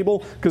of the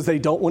table because they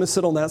don't want to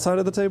sit on that side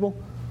of the table?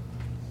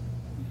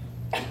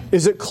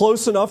 Is it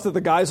close enough that the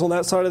guys on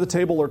that side of the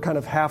table are kind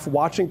of half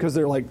watching because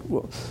they're like,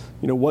 well,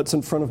 what's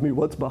in front of me?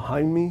 What's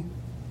behind me?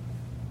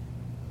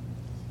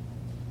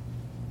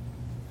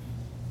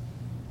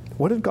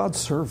 What did God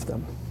serve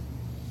them?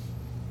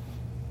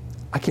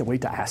 I can't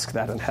wait to ask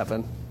that in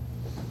heaven.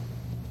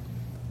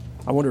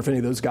 I wonder if any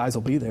of those guys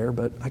will be there,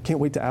 but I can't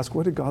wait to ask,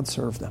 what did God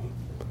serve them?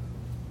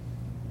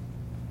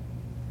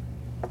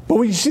 But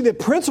when you see the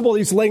principle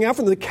he's laying out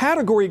from the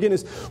category again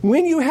is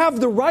when you have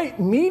the right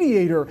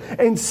mediator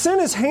and sin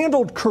is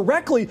handled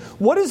correctly,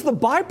 what is the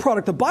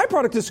byproduct? The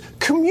byproduct is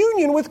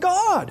communion with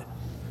God.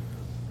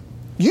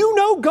 You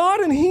know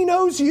God and he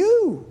knows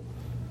you.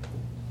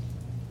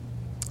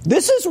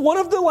 This is one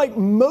of the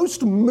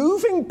most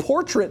moving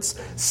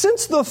portraits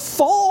since the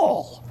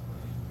fall.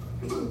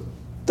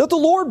 That the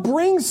Lord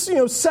brings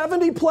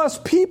 70 plus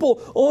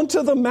people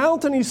onto the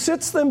mountain. He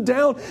sits them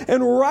down,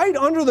 and right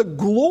under the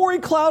glory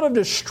cloud of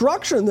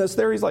destruction that's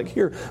there, he's like,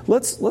 here,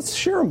 let's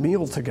share a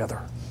meal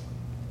together.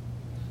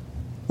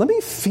 Let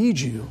me feed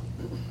you.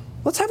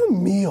 Let's have a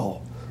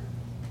meal.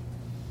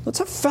 Let's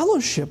have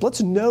fellowship.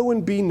 Let's know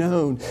and be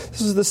known. This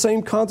is the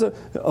same concept.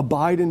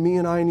 Abide in me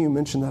and I in you.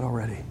 Mentioned that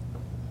already.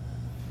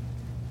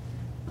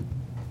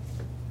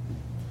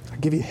 I'll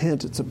give you a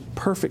hint. It's a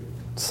perfect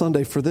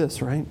Sunday for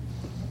this, right?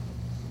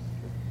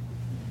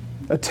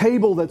 A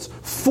table that's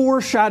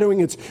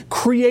foreshadowing, it's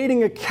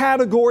creating a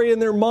category in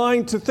their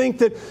mind to think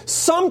that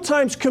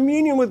sometimes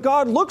communion with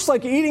God looks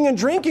like eating and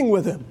drinking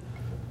with Him.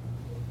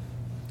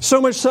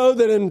 So much so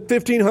that in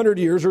 1,500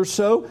 years or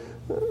so,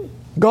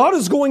 God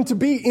is going to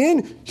be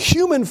in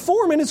human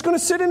form and is going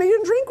to sit and eat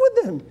and drink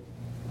with them.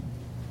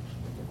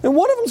 And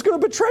one of them is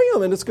going to betray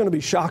Him, and it's going to be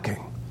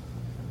shocking.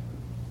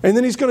 And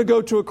then He's going to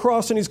go to a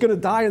cross and He's going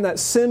to die, and that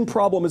sin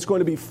problem is going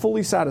to be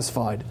fully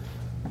satisfied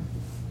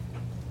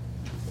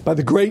by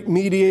the great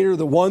mediator,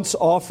 the once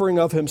offering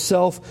of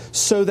Himself,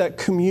 so that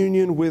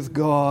communion with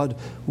God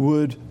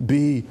would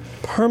be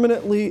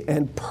permanently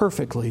and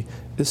perfectly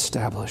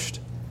established.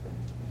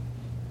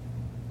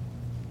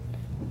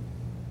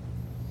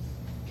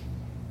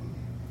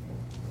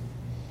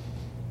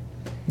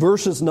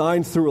 Verses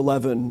 9 through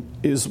 11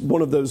 is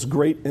one of those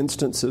great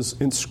instances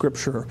in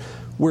Scripture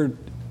where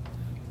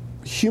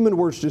human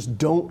words just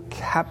don't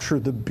capture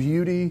the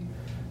beauty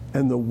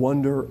and the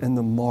wonder and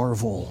the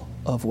marvel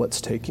of what's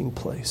taking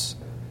place.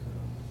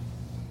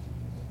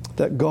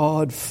 That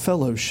God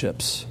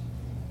fellowships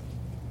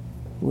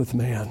with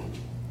man.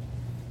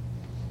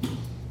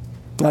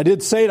 I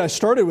did say it, I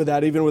started with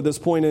that even with this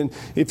point, and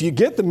if you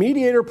get the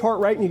mediator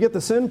part right and you get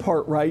the sin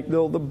part right,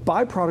 the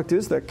byproduct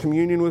is that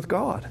communion with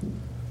God.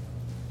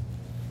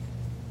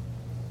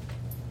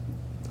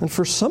 And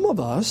for some of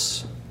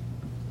us,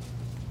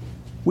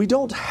 we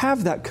don't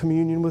have that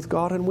communion with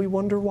God, and we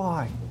wonder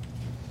why.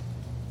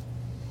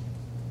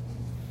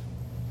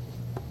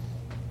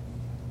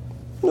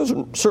 Those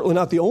are certainly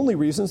not the only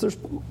reasons. There's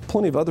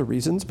plenty of other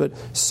reasons, but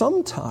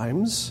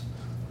sometimes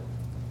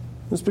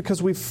it's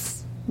because we've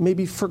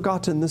maybe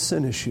forgotten the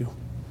sin issue.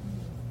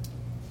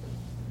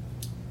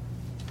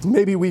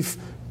 Maybe we've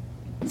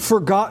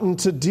forgotten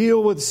to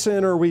deal with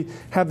sin, or we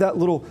have that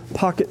little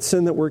pocket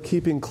sin that we're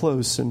keeping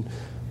close. And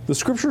the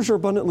Scriptures are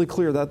abundantly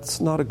clear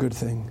that's not a good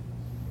thing.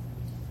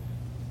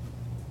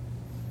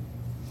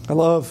 I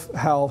love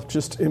how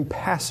just in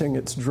passing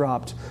it's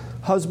dropped.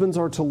 Husbands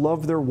are to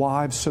love their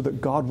wives so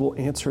that God will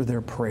answer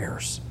their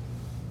prayers.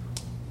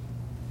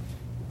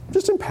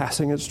 Just in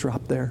passing it's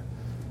dropped there.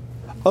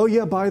 Oh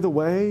yeah, by the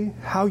way,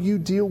 how you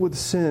deal with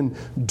sin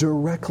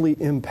directly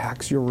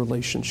impacts your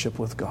relationship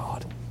with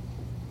God.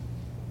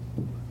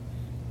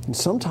 And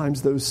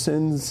sometimes those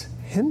sins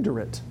hinder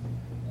it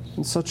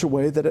in such a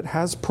way that it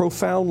has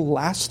profound,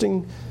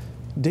 lasting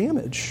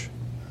damage.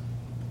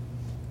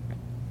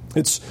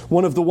 It's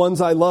one of the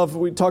ones I love,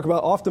 we talk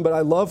about often, but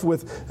I love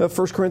with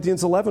 1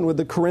 Corinthians 11, with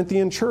the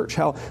Corinthian church,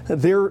 how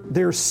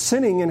they're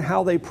sinning in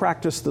how they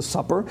practice the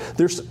supper.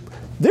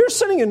 They're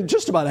sinning in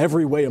just about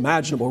every way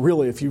imaginable,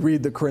 really, if you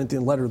read the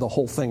Corinthian letter, the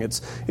whole thing.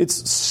 It's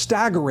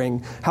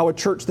staggering how a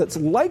church that's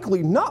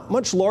likely not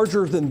much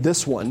larger than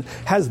this one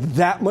has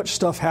that much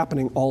stuff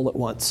happening all at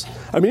once.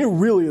 I mean, it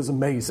really is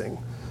amazing.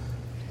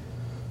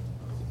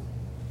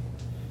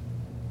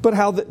 But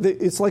how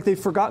it's like they've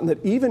forgotten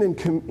that even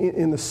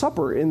in the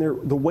supper, in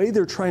the way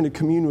they're trying to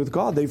commune with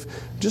God, they've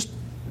just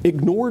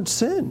ignored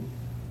sin.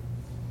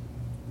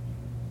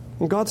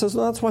 And God says,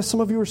 no, that's why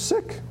some of you are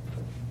sick.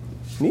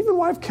 And even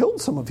why I've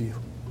killed some of you.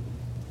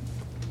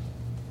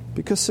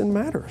 Because sin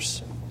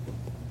matters.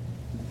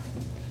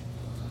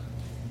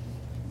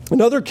 In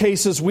other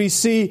cases, we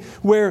see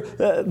where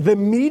the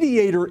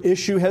mediator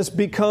issue has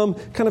become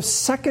kind of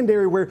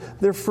secondary, where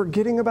they're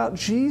forgetting about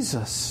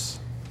Jesus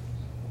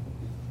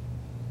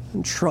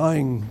and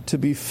trying to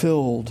be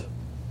filled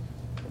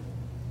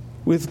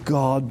with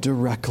God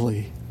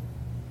directly.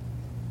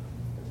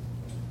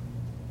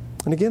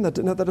 And again, that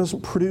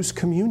doesn't produce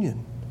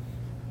communion.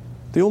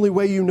 The only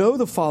way you know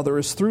the Father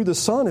is through the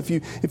Son. If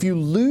you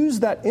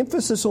lose that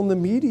emphasis on the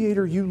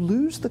mediator, you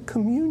lose the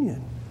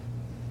communion.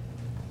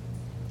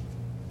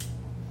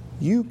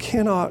 You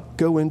cannot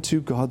go into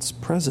God's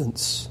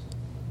presence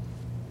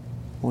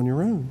on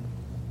your own.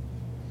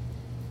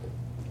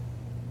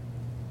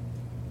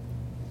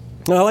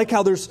 And I like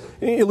how there's,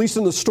 at least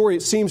in the story,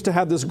 it seems to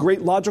have this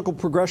great logical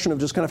progression of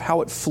just kind of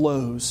how it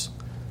flows.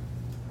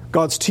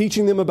 God's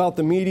teaching them about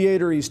the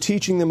mediator. He's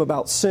teaching them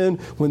about sin.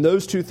 When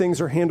those two things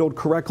are handled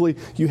correctly,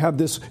 you have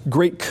this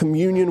great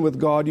communion with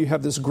God. You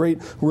have this great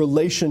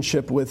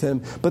relationship with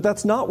Him. But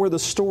that's not where the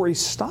story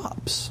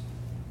stops.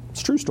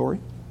 It's a true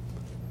story.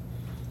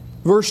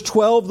 Verse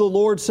 12, the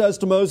Lord says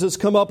to Moses,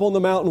 "Come up on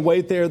the mountain,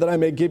 wait there, that I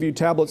may give you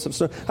tablets of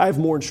stone." I have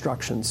more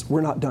instructions.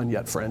 We're not done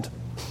yet, friend.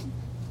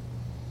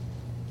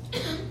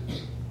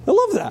 I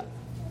love that.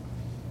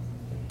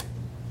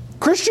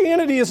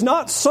 Christianity is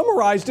not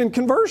summarized in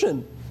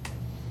conversion.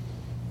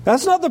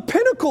 That's not the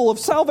pinnacle of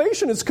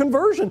salvation, it's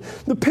conversion.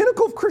 The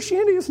pinnacle of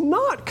Christianity is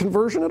not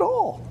conversion at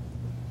all.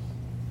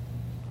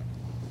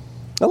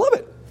 I love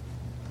it.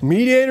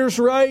 Mediator's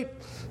right.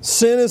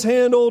 Sin is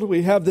handled.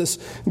 We have this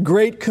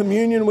great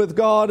communion with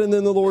God. And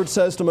then the Lord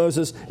says to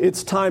Moses,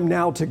 it's time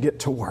now to get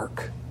to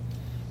work.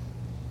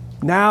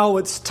 Now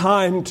it's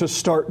time to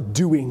start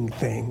doing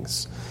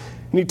things.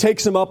 And He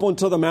takes him up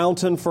onto the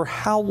mountain for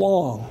how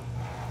long?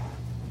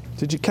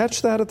 Did you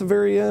catch that at the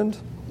very end?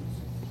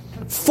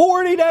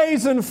 40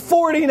 days and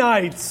 40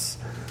 nights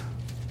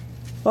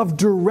of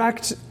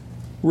direct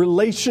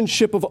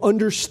relationship, of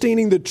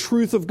understanding the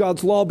truth of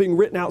God's law being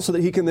written out so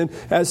that He can then,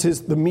 as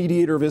the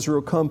mediator of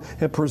Israel, come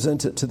and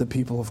present it to the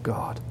people of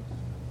God.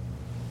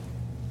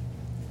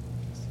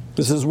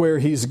 This is where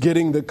He's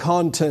getting the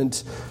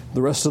content,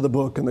 the rest of the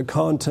book, and the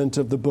content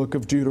of the book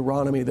of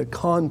Deuteronomy, the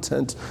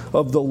content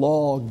of the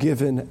law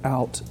given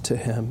out to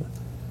him.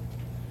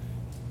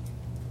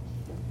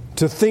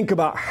 To think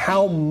about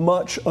how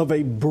much of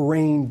a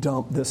brain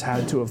dump this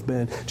had to have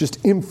been.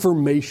 Just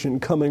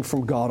information coming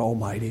from God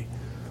Almighty.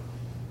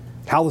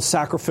 How the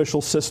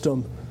sacrificial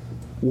system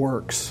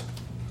works.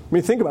 I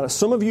mean, think about it.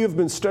 Some of you have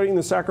been studying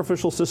the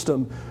sacrificial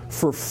system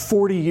for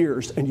 40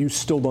 years and you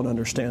still don't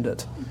understand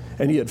it.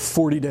 And you had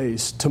 40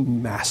 days to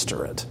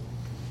master it.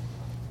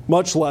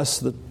 Much less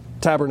the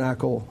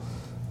tabernacle,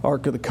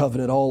 Ark of the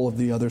Covenant, all of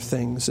the other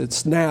things.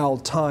 It's now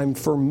time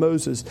for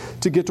Moses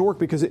to get to work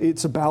because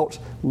it's about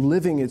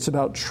living, it's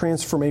about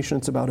transformation,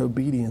 it's about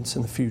obedience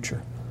in the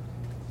future.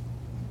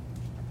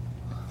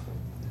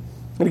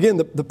 And again,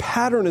 the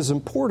pattern is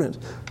important.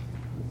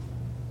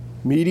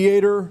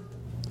 Mediator,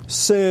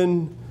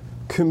 sin,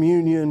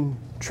 communion,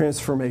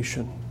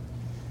 transformation.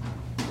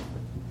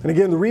 And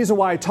again, the reason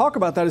why I talk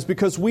about that is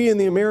because we in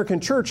the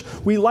American church,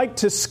 we like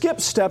to skip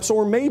steps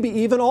or maybe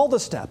even all the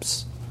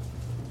steps.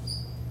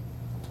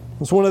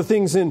 It's one of the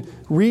things in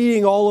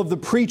reading all of the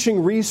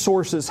preaching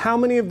resources. How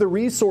many of the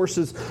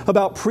resources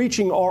about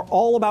preaching are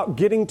all about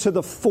getting to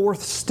the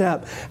fourth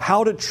step?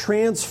 How to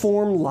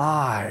transform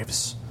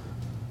lives.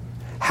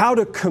 How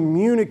to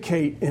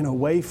communicate in a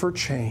way for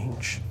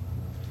change.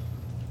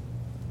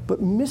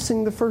 But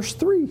missing the first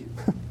three.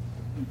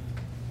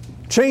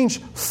 Change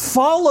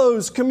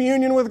follows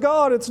communion with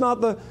God. It's not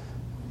the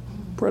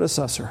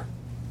predecessor.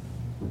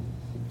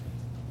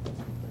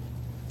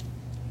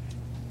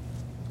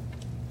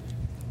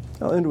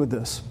 I'll end with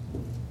this.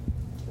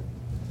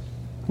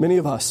 Many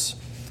of us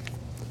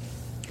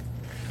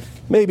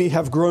maybe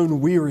have grown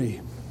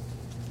weary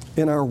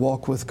in our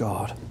walk with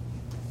God.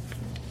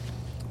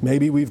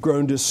 Maybe we've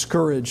grown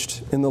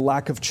discouraged in the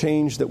lack of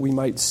change that we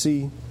might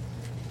see.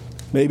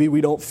 Maybe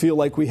we don't feel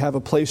like we have a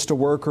place to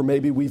work, or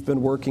maybe we've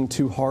been working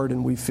too hard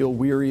and we feel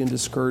weary and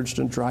discouraged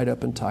and dried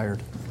up and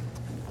tired.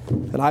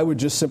 And I would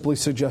just simply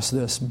suggest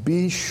this: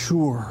 be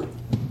sure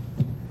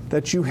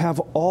that you have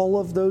all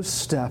of those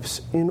steps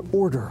in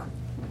order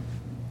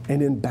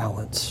and in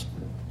balance.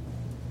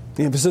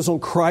 The emphasis on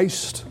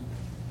Christ,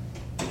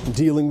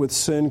 dealing with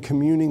sin,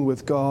 communing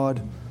with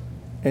God,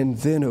 and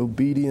then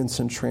obedience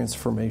and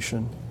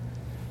transformation.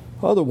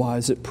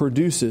 Otherwise, it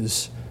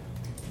produces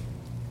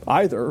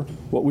either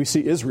what we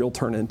see Israel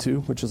turn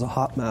into, which is a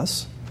hot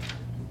mess,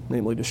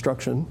 namely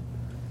destruction,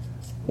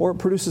 or it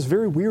produces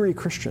very weary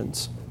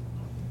Christians,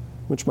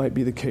 which might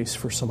be the case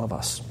for some of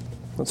us.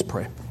 Let's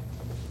pray.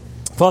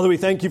 Father, we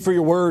thank you for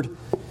your word.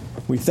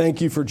 We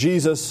thank you for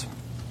Jesus,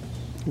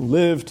 who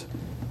lived,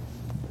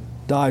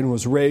 died, and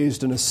was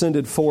raised and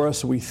ascended for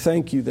us. We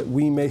thank you that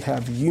we may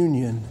have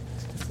union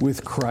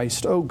with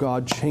Christ. Oh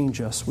God,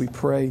 change us, we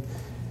pray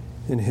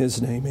in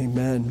his name.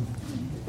 Amen.